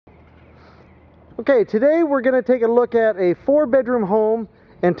Okay, today we're going to take a look at a 4-bedroom home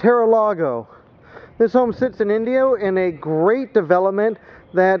in Terra Lago. This home sits in Indio in a great development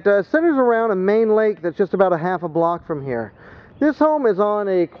that centers around a main lake that's just about a half a block from here. This home is on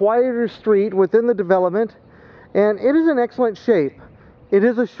a quieter street within the development, and it is in excellent shape. It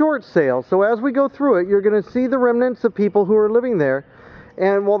is a short sale, so as we go through it, you're going to see the remnants of people who are living there.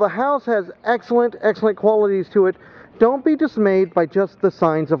 And while the house has excellent qualities to it, don't be dismayed by just the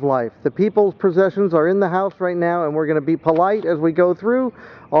signs of life. The people's possessions are in the house right now, and we're going to be polite as we go through.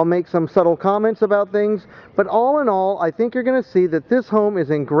 I'll make some subtle comments about things, but all in all, I think you're going to see that this home is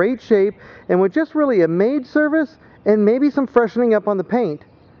in great shape, and with just really a maid service and maybe some freshening up on the paint,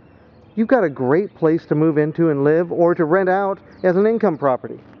 you've got a great place to move into and live, or to rent out as an income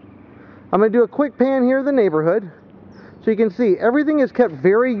property. I'm going to do a quick pan here of the neighborhood, so you can see everything is kept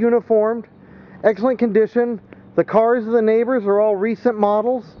very uniformed, excellent condition. The cars of the neighbors are all recent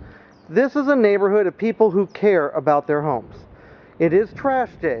models. This is a neighborhood of people who care about their homes. It is trash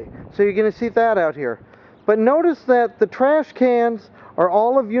day, so you're going to see that out here. But notice that the trash cans are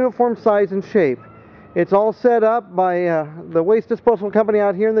all of uniform size and shape. It's all set up by the waste disposal company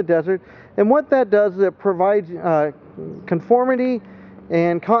out here in the desert. And what that does is it provides conformity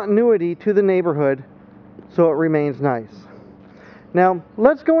and continuity to the neighborhood so it remains nice. Now,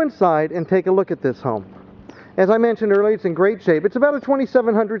 let's go inside and take a look at this home. As I mentioned earlier, it's in great shape. It's about a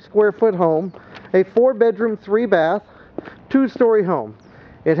 2,700 square foot home, a 4-bedroom, 3-bath, 2-story home.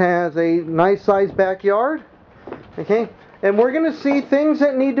 It has a nice sized backyard, okay? And we're going to see things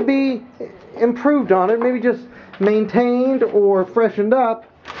that need to be improved on it, maybe just maintained or freshened up,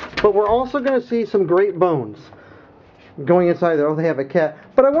 but we're also going to see some great bones going inside there. Oh, they have a cat.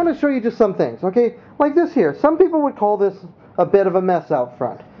 But I want to show you just some things, okay? Like this here. Some people would call this a bit of a mess out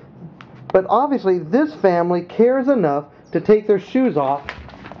front. But obviously, this family cares enough to take their shoes off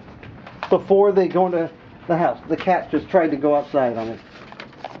before they go into the house. The cat just tried to go outside on me.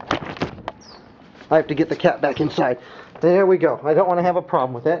 I have to get the cat back inside. There we go. I don't want to have a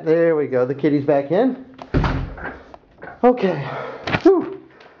problem with that. There we go. The kitty's back in. Okay. Whew.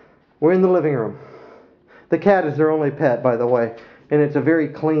 We're in the living room. The cat is their only pet, by the way, and it's a very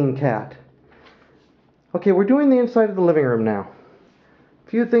clean cat. Okay, we're doing the inside of the living room now.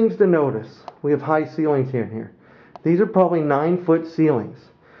 Few things to notice. We have high ceilings here. These are probably 9-foot ceilings.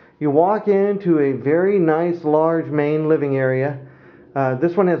 You walk into a very nice, large main living area.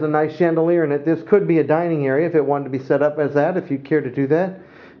 This one has a nice chandelier in it. This could be a dining area if it wanted to be set up as that, if you care to do that.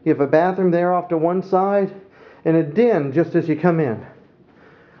 You have a bathroom there off to one side, and a den just as you come in.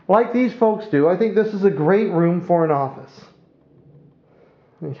 Like these folks do, I think this is a great room for an office.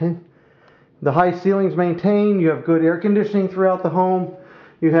 Okay. The high ceilings maintained. You have good air conditioning throughout the home.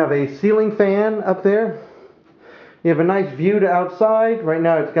 You have a ceiling fan up there. You have a nice view to outside. Right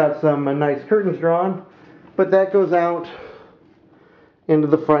now it's got some nice curtains drawn, but that goes out into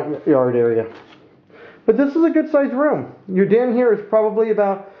the front yard area. But this is a good sized room. Your den here is probably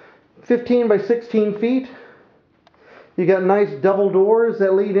about 15 by 16 feet. You got nice double doors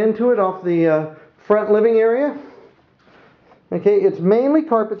that lead into it off the front living area. Okay, it's mainly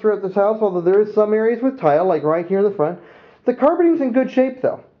carpet throughout this house, although there is some areas with tile, like right here in the front. The carpeting's in good shape,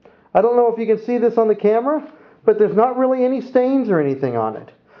 though. I don't know if you can see this on the camera, but there's not really any stains or anything on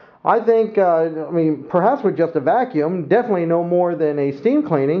it. I think, perhaps with just a vacuum, definitely no more than a steam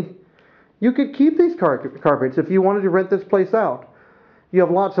cleaning, you could keep these carpets if you wanted to rent this place out. You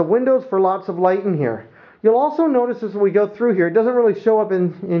have lots of windows for lots of light in here. You'll also notice as we go through here, it doesn't really show up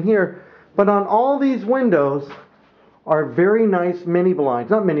in here, but on all these windows are very nice mini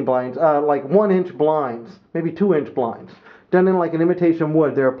blinds. Not mini blinds, like 1-inch blinds, maybe 2-inch blinds. Done in like an imitation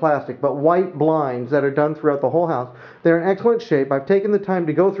wood. They're plastic, but white blinds that are done throughout the whole house. They're in excellent shape. I've taken the time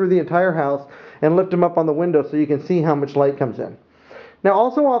to go through the entire house and lift them up on the window so you can see how much light comes in. Now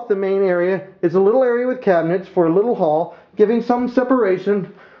also off the main area is a little area with cabinets for a little hall, giving some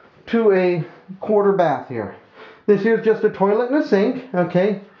separation to a quarter bath here. This here is just a toilet and a sink,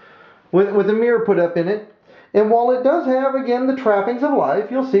 okay, with a mirror put up in it. And while it does have, again, the trappings of life,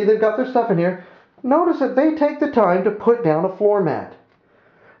 you'll see they've got their stuff in here. Notice that they take the time to put down a floor mat.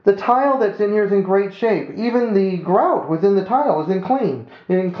 The tile that's in here is in great shape. Even the grout within the tile is in clean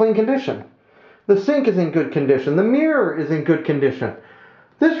condition. The sink is in good condition. The mirror is in good condition.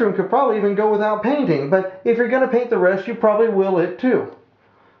 This room could probably even go without painting, but if you're going to paint the rest, you probably will it too.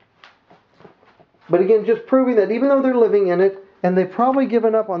 But again, just proving that even though they're living in it, and they've probably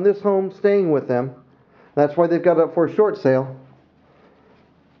given up on this home staying with them, that's why they've got it up for a short sale,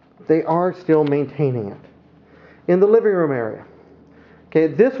 they are still maintaining it. In the living room area, okay,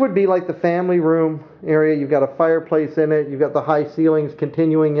 this would be like the family room area. You've got a fireplace in it. You've got the high ceilings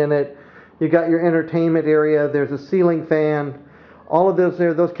continuing in it. You got your entertainment area. There's a ceiling fan. All of those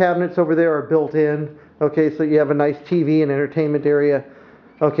there, those cabinets over there are built in. Okay, so you have a nice TV and entertainment area.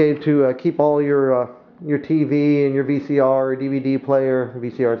 Okay, to keep all your TV and your VCR or DVD player.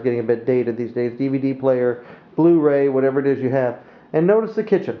 VCR is getting a bit dated these days. DVD player, Blu-ray, whatever it is you have. And notice the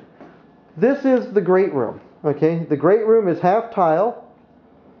kitchen. This is the great room. Okay, the great room is half tile.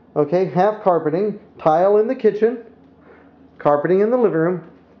 Okay, half carpeting, tile in the kitchen, carpeting in the living room.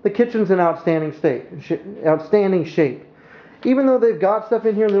 The kitchen's in outstanding shape. Even though they've got stuff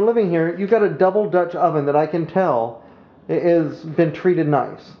in here and they're living here, you've got a double Dutch oven that I can tell has been treated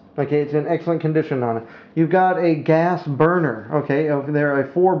nice. Okay, it's in excellent condition on it. You've got a gas burner. Okay, over there, a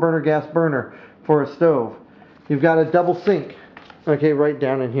 4-burner gas burner for a stove. You've got a double sink. Okay, right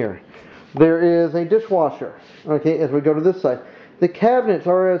down in here. There is a dishwasher. Okay, as we go to this side. The cabinets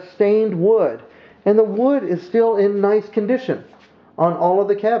are a stained wood, and the wood is still in nice condition on all of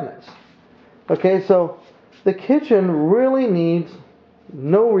the cabinets. Okay, so the kitchen really needs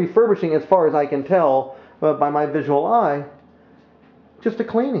no refurbishing as far as I can tell by my visual eye, just a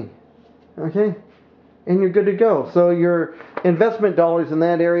cleaning. Okay, and you're good to go. So your investment dollars in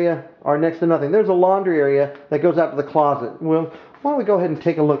that area are next to nothing. There's a laundry area that goes out to the closet. Well, why don't we go ahead and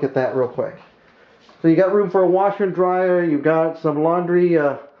take a look at that real quick. So you got room for a washer and dryer. You've got some laundry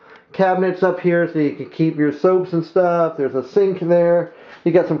cabinets up here so you can keep your soaps and stuff. There's a sink there.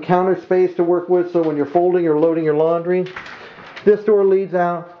 You got some counter space to work with so when you're folding or loading your laundry. This door leads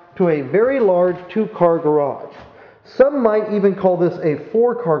out to a very large 2-car garage. Some might even call this a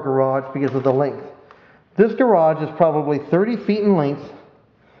 4-car garage because of the length. This garage is probably 30 feet in length.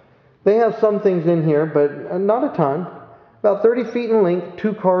 They have some things in here, but not a ton. About 30 feet in length,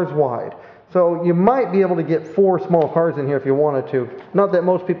 2 cars wide. So you might be able to get 4 small cars in here if you wanted to. Not that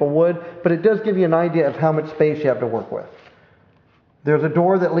most people would, but it does give you an idea of how much space you have to work with. There's a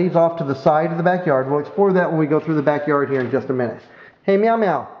door that leads off to the side of the backyard. We'll explore that when we go through the backyard here in just a minute. Hey, meow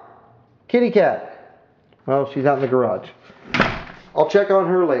meow. Kitty cat. Well, she's out in the garage. I'll check on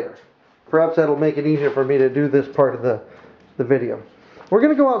her later. Perhaps that'll make it easier for me to do this part of the video. We're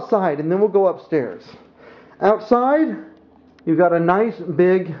going to go outside and then we'll go upstairs. Outside, you've got a nice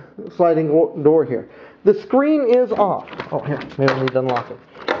big sliding door here. The screen is off. Oh, here, maybe I need to unlock it.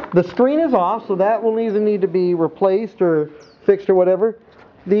 The screen is off, so that will either need to be replaced or fixed or whatever.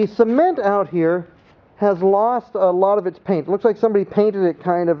 The cement out here has lost a lot of its paint. It looks like somebody painted it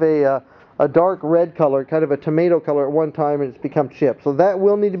kind of a dark red color, kind of a tomato color at one time, and it's become chipped. So that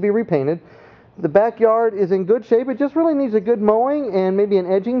will need to be repainted. The backyard is in good shape. It just really needs a good mowing and maybe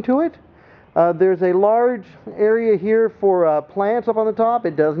an edging to it. There's a large area here for plants up on the top.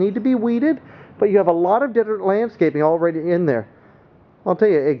 It does need to be weeded, but you have a lot of different landscaping already in there. I'll tell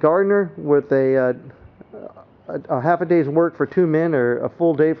you, a gardener with a half a day's work for 2 men or a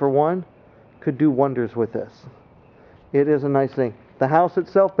full day for one could do wonders with this. It is a nice thing. The house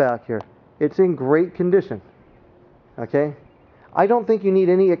itself back here, it's in great condition. Okay? I don't think you need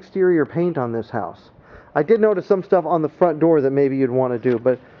any exterior paint on this house. I did notice some stuff on the front door that maybe you'd want to do,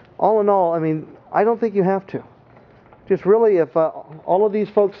 but all in all, I mean, I don't think you have to. Just really, if all of these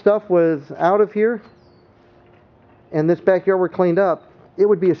folks' stuff was out of here and this backyard were cleaned up, it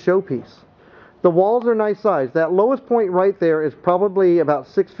would be a showpiece. The walls are nice size. That lowest point right there is probably about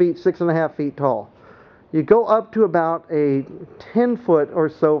 6 feet, 6.5 feet tall. You go up to about a 10-foot or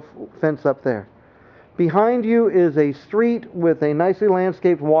so fence up there. Behind you is a street with a nicely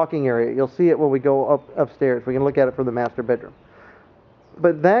landscaped walking area. You'll see it when we go upstairs. We can look at it from the master bedroom.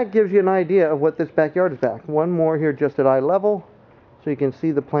 But that gives you an idea of what this backyard is back. One more here just at eye level, so you can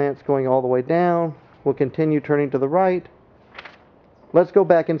see the plants going all the way down. We'll continue turning to the right. Let's go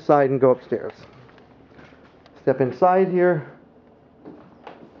back inside and go upstairs. Step inside here.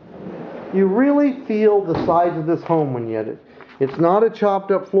 You really feel the size of this home when you get it. It's not a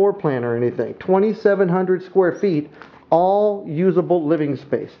chopped up floor plan or anything. 2,700 square feet, all usable living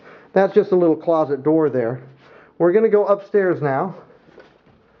space. That's just a little closet door there. We're going to go upstairs now.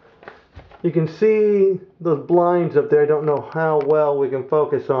 You can see those blinds up there. I don't know how well we can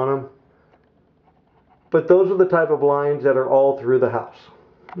focus on them. But those are the type of blinds that are all through the house.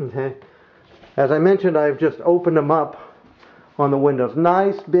 Okay. As I mentioned, I've just opened them up on the windows.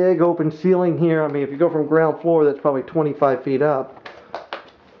 Nice big open ceiling here. I mean, if you go from ground floor, that's probably 25 feet up.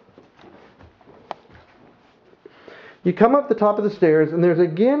 You come up the top of the stairs, and there's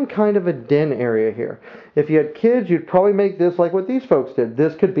again kind of a den area here. If you had kids, you'd probably make this like what these folks did.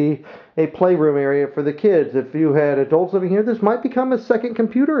 This could be a playroom area for the kids. If you had adults living here, this might become a second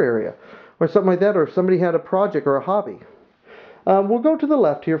computer area or something like that, or if somebody had a project or a hobby. We'll go to the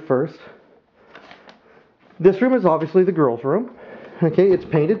left here first. This room is obviously the girls' room. Okay, it's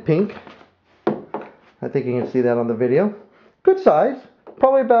painted pink. I think you can see that on the video. Good size.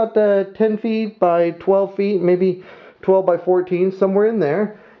 Probably about 10 feet by 12 feet, maybe 12 by 14, somewhere in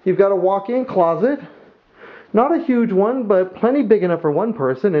there. You've got a walk-in closet. Not a huge one, but plenty big enough for one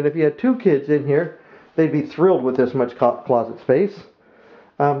person. And if you had 2 kids in here, they'd be thrilled with this much closet space.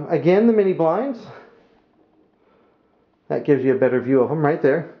 Again, the mini blinds. That gives you a better view of them right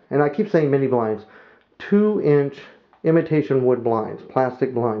there. And I keep saying mini blinds. 2-inch imitation wood blinds,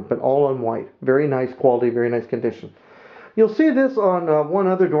 plastic blinds, but all on white. Very nice quality, very nice condition. You'll see this on one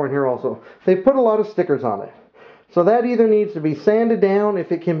other door in here also. They put a lot of stickers on it. So that either needs to be sanded down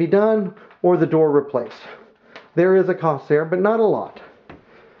if it can be done, or the door replaced. There is a cost there, but not a lot.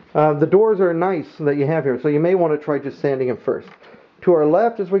 The doors are nice that you have here, so you may want to try just sanding them first. To our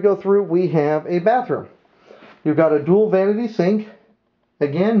left, as we go through, we have a bathroom. You've got a dual vanity sink.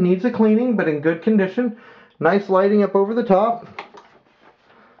 Again, needs a cleaning, but in good condition. Nice lighting up over the top.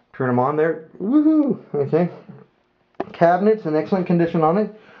 Turn them on there. Woohoo! Okay. Cabinets in excellent condition on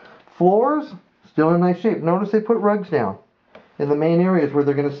it. Floors, still in nice shape. Notice they put rugs down in the main areas where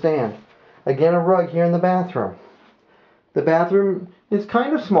they're going to stand. Again, a rug here in the bathroom. The bathroom is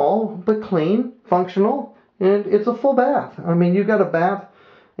kind of small, but clean, functional, and it's a full bath. I mean, you've got a bath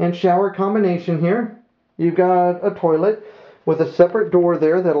and shower combination here. You've got a toilet with a separate door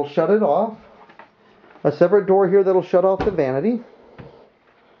there that'll shut it off. A separate door here that'll shut off the vanity.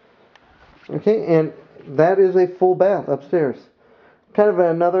 Okay, and that is a full bath upstairs. Kind of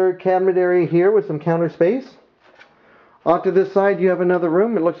another cabinet area here with some counter space. Off to this side you have another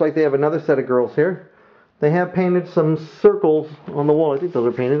room. It looks like they have another set of girls here. They have painted some circles on the wall. I think those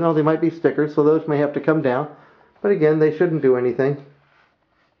are painted. Oh, they might be stickers, so those may have to come down. But again, they shouldn't do anything.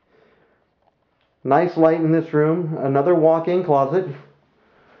 Nice light in this room. Another walk-in closet.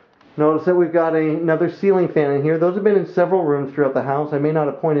 Notice that we've got another ceiling fan in here. Those have been in several rooms throughout the house. I may not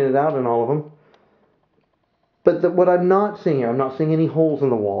have pointed it out in all of them. But what I'm not seeing here, I'm not seeing any holes in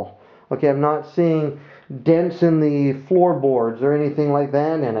the wall. Okay, I'm not seeing dents in the floorboards or anything like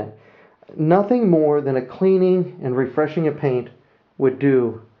that in it. Nothing more than a cleaning and refreshing of paint would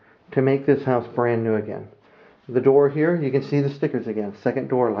do to make this house brand new again. The door here, you can see the stickers again. Second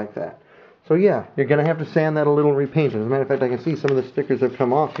door like that. So yeah, you're going to have to sand that a little and repaint it. As a matter of fact, I can see some of the stickers have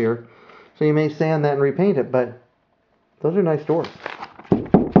come off here. So you may sand that and repaint it, but those are nice doors.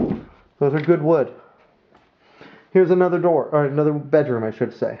 Those are good wood. Here's another door, or another bedroom, I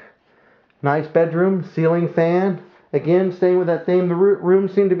should say. Nice bedroom, ceiling fan. Again, staying with that theme, the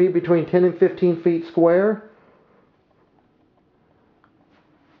rooms seem to be between 10 and 15 feet square.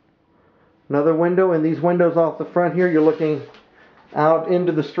 Another window, and these windows off the front here, you're looking out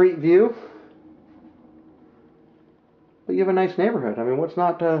into the street view. But you have a nice neighborhood. I mean, what's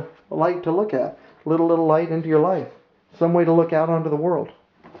not a light to look at? Little light into your life. Some way to look out onto the world.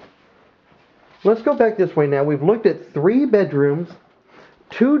 Let's go back this way now. We've looked at 3 bedrooms,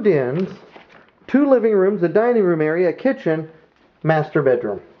 2 dens, 2 living rooms, a dining room area, a kitchen, master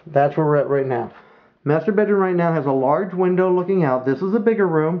bedroom. That's where we're at right now. Master bedroom right now has a large window looking out. This is a bigger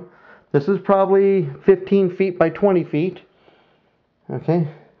room. This is probably 15 feet by 20 feet. Okay.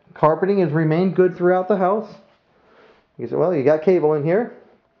 Carpeting has remained good throughout the house. You say, well, you got cable in here.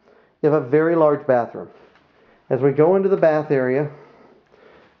 You have a very large bathroom. As we go into the bath area,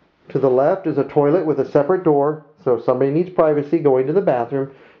 to the left is a toilet with a separate door. So if somebody needs privacy going to the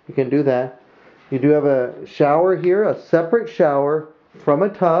bathroom, you can do that. You do have a shower here, a separate shower from a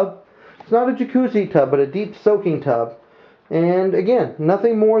tub. It's not a jacuzzi tub, but a deep soaking tub. And again,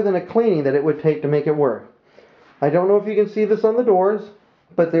 nothing more than a cleaning that it would take to make it work. I don't know if you can see this on the doors,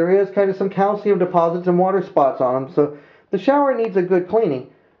 but there is kind of some calcium deposits and water spots on them. So the shower needs a good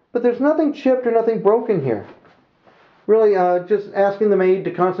cleaning. But there's nothing chipped or nothing broken here. Really, just asking the maid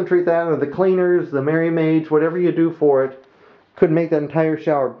to concentrate that, or the cleaners, the Mary Maids, whatever you do for it, could make that entire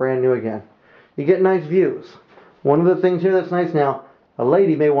shower brand new again. You get nice views. One of the things here that's nice now, a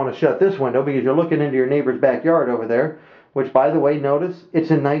lady may want to shut this window because you're looking into your neighbor's backyard over there, which, by the way, notice,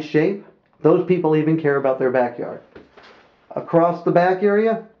 it's in nice shape. Those people even care about their backyard. Across the back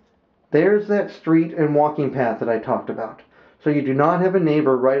area, there's that street and walking path that I talked about. So you do not have a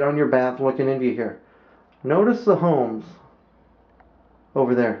neighbor right on your bath looking into here. Notice the homes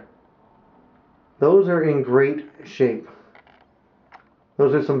over there. Those are in great shape.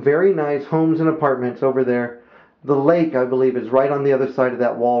 Those are some very nice homes and apartments over there. The lake, I believe, is right on the other side of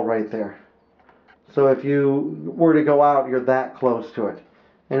that wall right there. So if you were to go out, you're that close to it.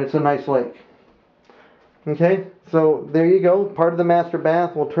 And it's a nice lake. Okay, so there you go. Part of the master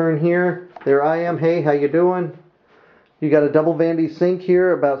bath. We'll turn here. There I am. Hey, how you doing? You got a double vanity sink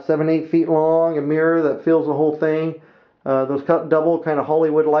here, about 7-8 feet long, a mirror that fills the whole thing. Those double kind of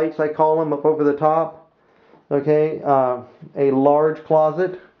Hollywood lights, I call them, up over the top. Okay, a large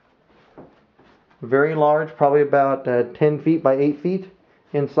closet, very large, probably about 10 feet by 8 feet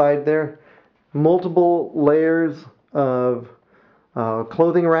inside there. Multiple layers of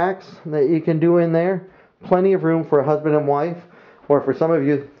clothing racks that you can do in there. Plenty of room for a husband and wife, or for some of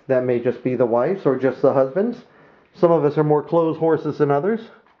you that may just be the wives or just the husbands. Some of us are more clothes horses than others.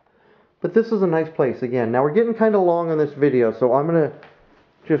 But this is a nice place again. Now we're getting kind of long on this video, so I'm going to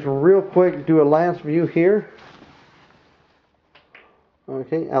just real quick do a last view here.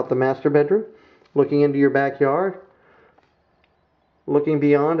 Okay, out the master bedroom, looking into your backyard, looking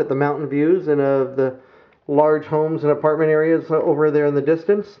beyond at the mountain views and of the large homes and apartment areas over there in the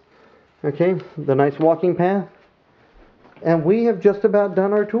distance. Okay, the nice walking path. And we have just about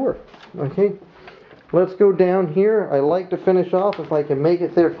done our tour. Okay, let's go down here. I like to finish off if I can make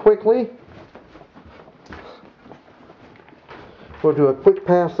it there quickly. We'll do a quick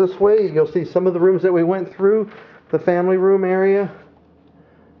pass this way. You'll see some of the rooms that we went through. The family room area,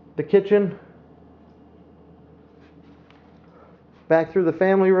 the kitchen, back through the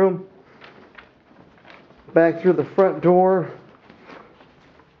family room, back through the front door.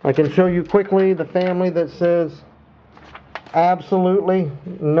 I can show you quickly the family that says absolutely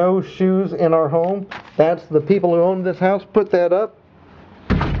no shoes in our home. That's the people who own this house put that up.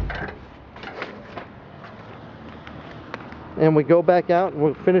 And we go back out and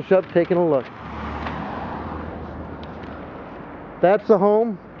we'll finish up taking a look. That's the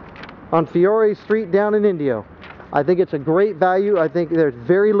home on Fiore Street down in Indio. I think it's a great value. I think there's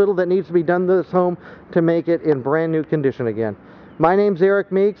very little that needs to be done to this home to make it in brand new condition again. My name's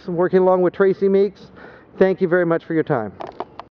Eric Meeks, working along with Tracy Meeks. Thank you very much for your time.